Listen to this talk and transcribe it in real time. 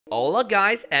Hola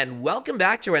guys, and welcome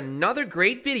back to another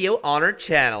great video on our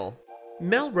channel.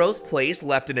 Melrose Place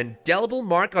left an indelible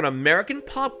mark on American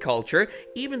pop culture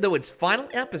even though its final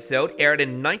episode aired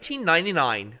in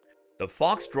 1999. The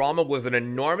Fox drama was an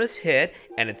enormous hit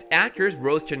and its actors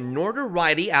rose to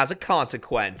notoriety as a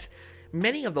consequence.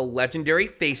 Many of the legendary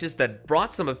faces that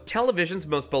brought some of television's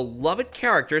most beloved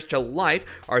characters to life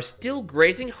are still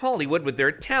gracing Hollywood with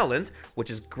their talents, which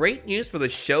is great news for the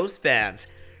show's fans.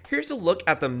 Here's a look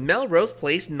at the Melrose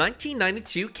Place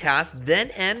 1992 cast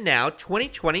then and now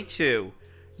 2022.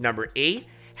 Number 8.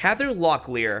 Heather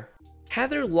Locklear.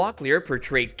 Heather Locklear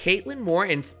portrayed Caitlin Moore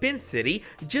in Spin City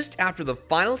just after the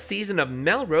final season of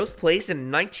Melrose Place in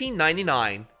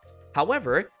 1999.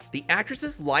 However, the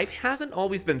actress's life hasn't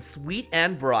always been sweet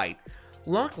and bright.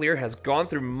 Locklear has gone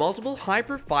through multiple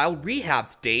high-profile rehab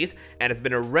stays and has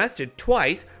been arrested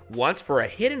twice, once for a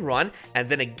hit and run and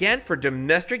then again for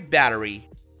domestic battery.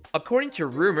 According to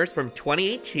rumors from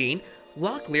 2018,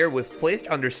 Locklear was placed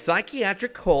under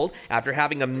psychiatric hold after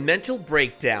having a mental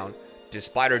breakdown.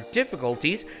 Despite her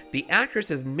difficulties, the actress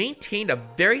has maintained a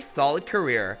very solid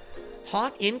career.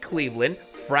 Hot in Cleveland,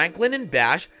 Franklin and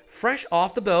Bash, Fresh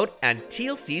Off the Boat, and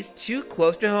TLC's Too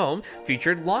Close to Home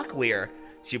featured Locklear.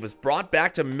 She was brought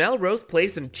back to Melrose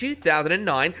Place in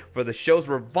 2009 for the show's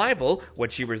revival when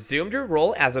she resumed her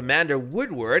role as Amanda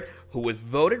Woodward, who was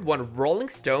voted one of Rolling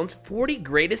Stone's 40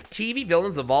 greatest TV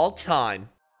villains of all time.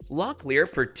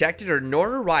 Locklear protected her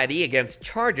notoriety against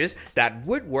charges that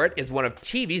Woodward is one of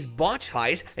TV's botch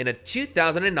heists in a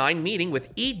 2009 meeting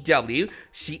with EW.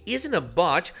 She isn't a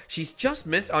botch, she's just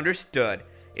misunderstood.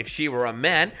 If she were a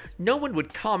man, no one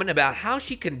would comment about how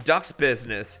she conducts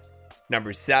business.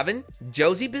 Number 7.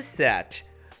 Josie Bissett.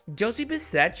 Josie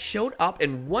Bissett showed up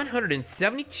in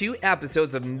 172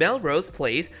 episodes of Melrose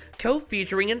Place,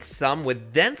 co-featuring in some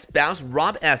with then-spouse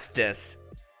Rob Estes.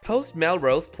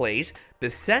 Post-Melrose Place,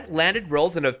 Bissett landed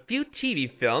roles in a few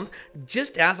TV films,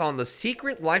 just as on The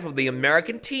Secret Life of the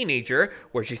American Teenager,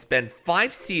 where she spent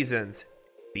 5 seasons.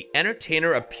 The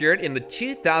entertainer appeared in the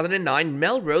 2009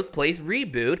 Melrose Place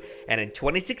reboot, and in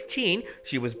 2016,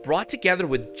 she was brought together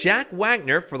with Jack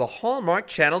Wagner for the Hallmark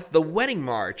Channel's The Wedding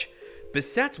March.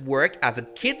 Bissett's work as a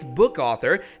kid's book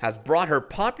author has brought her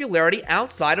popularity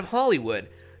outside of Hollywood.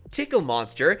 Tickle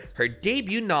Monster, her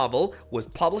debut novel, was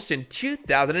published in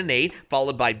 2008,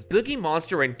 followed by Boogie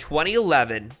Monster in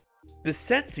 2011.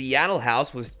 Bissett's Seattle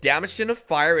house was damaged in a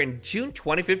fire in June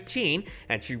 2015,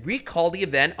 and she recalled the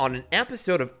event on an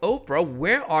episode of Oprah,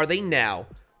 Where Are They Now?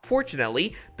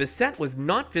 Fortunately, Bissett was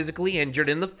not physically injured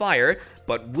in the fire,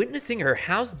 but witnessing her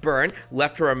house burn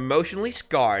left her emotionally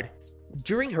scarred.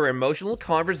 During her emotional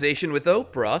conversation with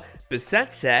Oprah,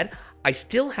 Bissett said, "I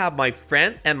still have my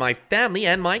friends and my family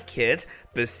and my kids,"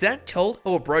 Bissett told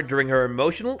Oprah during her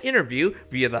emotional interview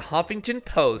via the Huffington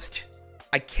Post.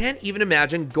 "I can't even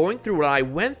imagine going through what I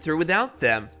went through without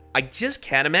them. I just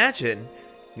can't imagine."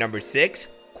 Number 6.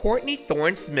 Courtney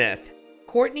Thorne-Smith.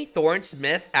 Courtney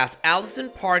Thorne-Smith as Allison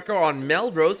Parker on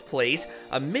Melrose Place,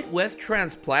 a Midwest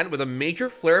transplant with a major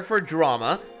flair for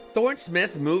drama.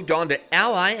 Thorne-Smith moved on to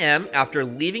LIM after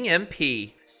leaving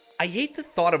MP. "I hate the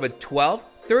thought of a 12,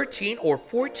 13, or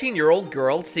 14-year-old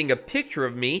girl seeing a picture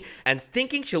of me and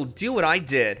thinking she'll do what I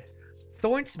did."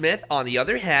 Thorne-Smith, on the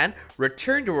other hand,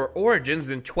 returned to her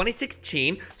origins in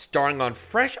 2016, starring on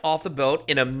Fresh Off the Boat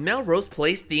in a Melrose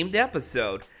Place-themed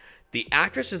episode. The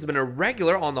actress has been a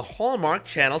regular on the Hallmark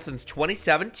Channel since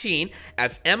 2017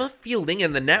 as Emma Fielding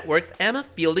in the network's Emma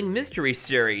Fielding Mystery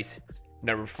Series.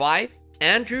 Number 5.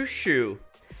 Andrew Shue.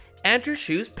 Andrew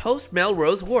Shue's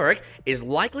post-Melrose work is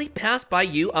likely passed by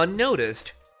you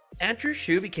unnoticed. Andrew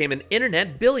Shue became an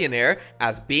internet billionaire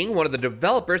as being one of the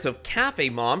developers of Cafe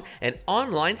Mom, an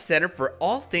online center for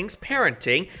all things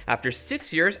parenting, after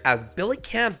 6 years as Billy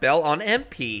Campbell on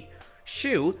MP.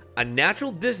 Shue, a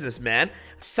natural businessman,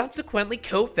 subsequently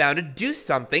co-founded Do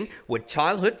Something with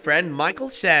childhood friend Michael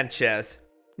Sanchez.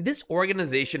 This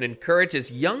organization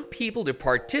encourages young people to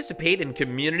participate in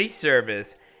community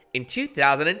service. In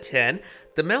 2010,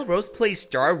 the Melrose Place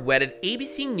star wedded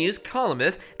ABC News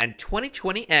columnist and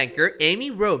 2020 anchor Amy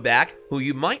Robach, who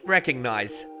you might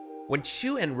recognize. When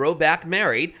Shue and Robach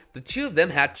married, the two of them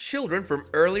had children from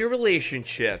earlier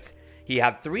relationships. He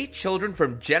had 3 children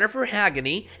from Jennifer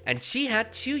Hagany, and she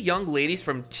had 2 young ladies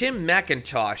from Tim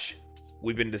McIntosh.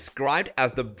 "We've been described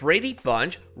as the Brady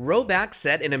Bunch," Robach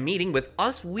said in a meeting with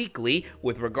Us Weekly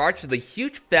with regards to the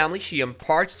huge family she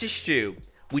imparts to Shue.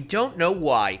 "We don't know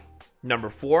why." Number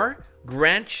 4.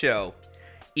 Grant Show.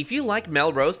 If you like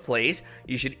Melrose Place,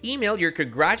 you should email your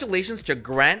congratulations to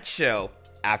Grant Show.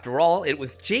 After all, it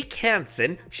was Jake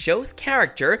Hansen, Show's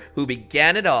character, who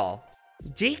began it all.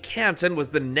 Jake Hansen was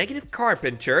the negative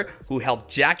carpenter who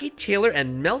helped Jackie Taylor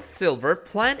and Mel Silver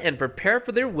plan and prepare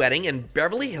for their wedding in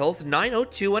Beverly Hills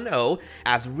 90210,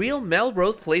 as real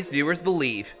Melrose Place viewers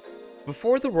believe.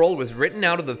 Before the role was written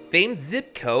out of the famed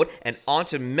zip code and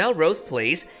onto Melrose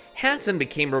Place, Hansen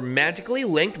became romantically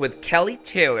linked with Kelly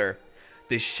Taylor.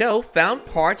 The show found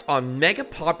parts on mega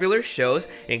popular shows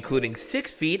including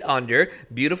 6 Feet Under,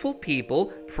 Beautiful People,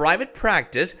 Private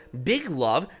Practice, Big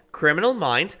Love, Criminal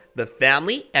Minds, The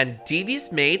Family, and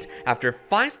Devious Maids after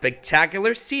 5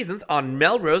 spectacular seasons on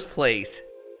Melrose Place.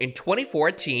 In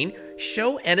 2014,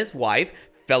 Sho and his wife,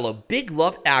 fellow Big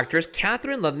Love actress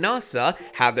Catherine Lanasa,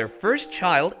 had their first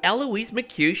child, Eloise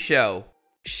McHugh Sho.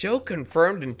 Sho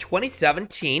confirmed in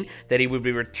 2017 that he would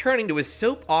be returning to his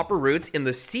soap opera roots in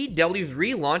the CW's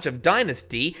relaunch of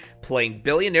Dynasty, playing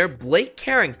billionaire Blake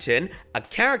Carrington, a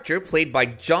character played by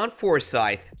John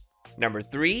Forsythe. Number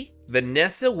 3.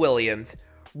 Vanessa Williams.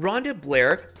 Rhonda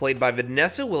Blair, played by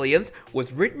Vanessa Williams,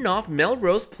 was written off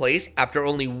Melrose Place after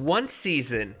only 1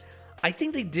 season. I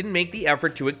think they didn't make the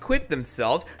effort to equip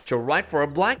themselves to write for a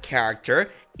black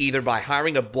character, either by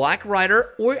hiring a black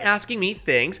writer or asking me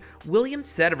things, Williams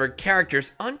said of her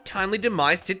character's untimely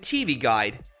demise to TV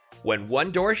Guide. When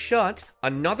one door shuts,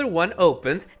 another one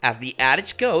opens, as the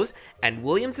adage goes, and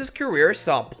Williams' career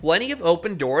saw plenty of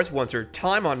open doors once her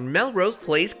time on Melrose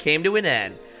Place came to an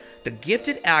end. The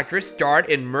gifted actress starred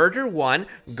in Murder 1,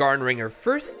 garnering her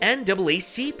first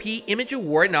NAACP Image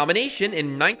Award nomination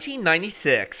in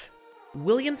 1996.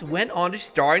 Williams went on to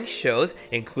star in shows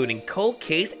including Cold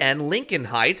Case and Lincoln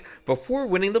Heights before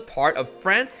winning the part of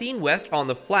Francine West on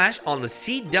The Flash on the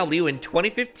CW in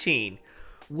 2015.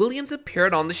 Williams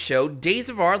appeared on the show Days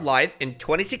of Our Lives in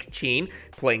 2016,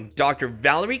 playing Dr.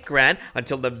 Valerie Grant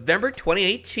until November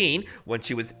 2018, when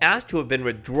she was asked to have been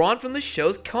withdrawn from the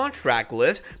show's contract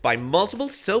list by multiple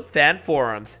soap fan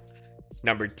forums.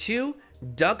 Number 2.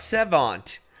 Doug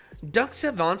Savant. Doug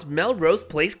Savant's Melrose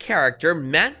Place character,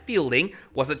 Matt Fielding,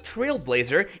 was a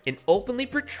trailblazer in openly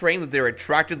portraying that they're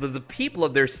attracted to the people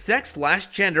of their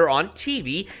sex/gender on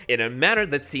TV in a manner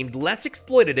that seemed less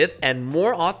exploitative and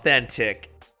more authentic.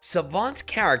 Savant's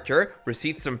character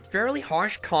received some fairly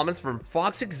harsh comments from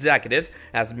Fox executives,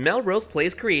 as Melrose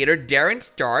Place creator Darren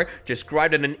Star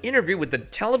described in an interview with the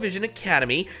Television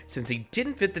Academy, since he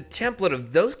didn't fit the template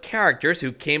of those characters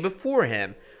who came before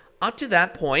him. Up to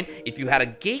that point, if you had a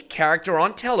gay character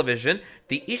on television,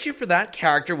 the issue for that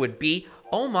character would be,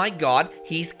 oh my god,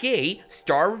 he's gay,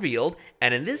 Star revealed,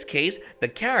 and in this case, the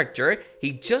character,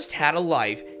 he just had a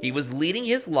life, he was leading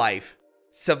his life.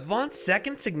 Savant's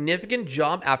second significant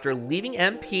job after leaving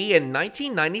MP in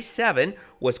 1997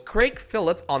 was Craig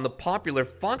Phillips on the popular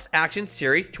Fox action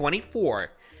series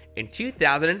 24. In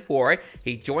 2004,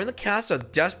 he joined the cast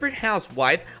of Desperate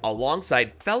Housewives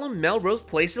alongside fellow Melrose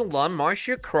Place alum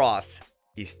Marcia Cross.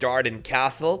 He starred in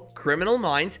Castle, Criminal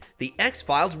Minds, The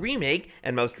X-Files remake,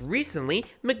 and most recently,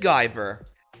 MacGyver.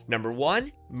 Number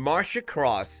 1. Marcia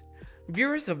Cross.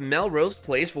 Viewers of Melrose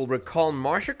Place will recall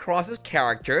Marcia Cross's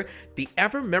character, the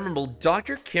ever-memorable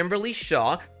Dr. Kimberly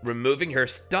Shaw, removing her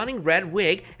stunning red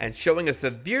wig and showing a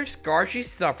severe scar she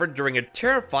suffered during a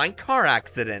terrifying car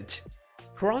accident.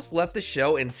 Cross left the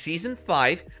show in season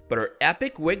 5, but her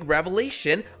epic wig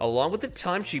revelation, along with the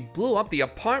time she blew up the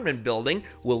apartment building,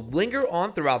 will linger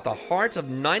on throughout the hearts of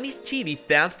 90s TV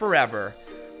fans forever.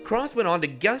 Cross went on to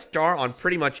guest star on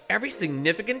pretty much every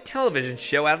significant television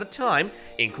show at the time,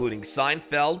 including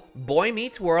Seinfeld, Boy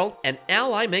Meets World, and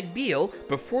Ally McBeal,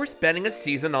 before spending a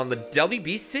season on the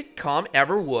WB sitcom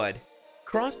Everwood.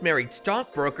 Cross married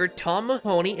stockbroker Tom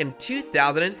Mahoney in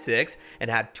 2006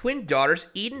 and had twin daughters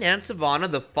Eden and Savannah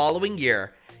the following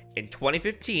year. In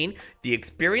 2015, the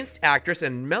experienced actress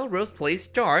and Melrose Place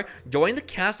star joined the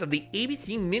cast of the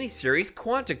ABC miniseries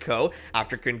Quantico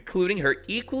after concluding her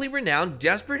equally renowned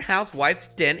Desperate Housewives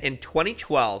stint in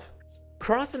 2012.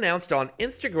 Cross announced on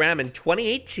Instagram in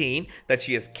 2018 that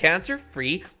she is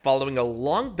cancer-free following a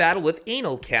long battle with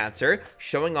anal cancer,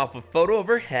 showing off a photo of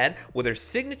her head with her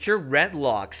signature red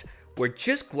locks. "We're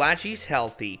just glad she's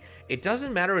healthy. It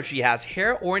doesn't matter if she has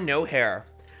hair or no hair."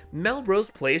 Melrose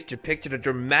Place depicted a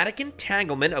dramatic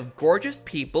entanglement of gorgeous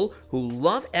people who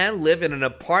love and live in an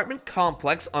apartment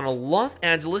complex on a Los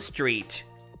Angeles street.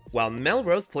 While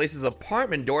Melrose Place's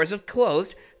apartment doors have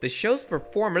closed, the show's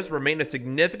performers remain a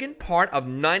significant part of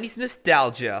 90s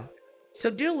nostalgia. So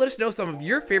do let us know some of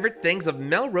your favorite things of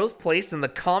Melrose Place in the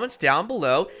comments down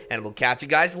below, and we'll catch you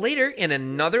guys later in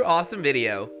another awesome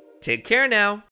video. Take care now.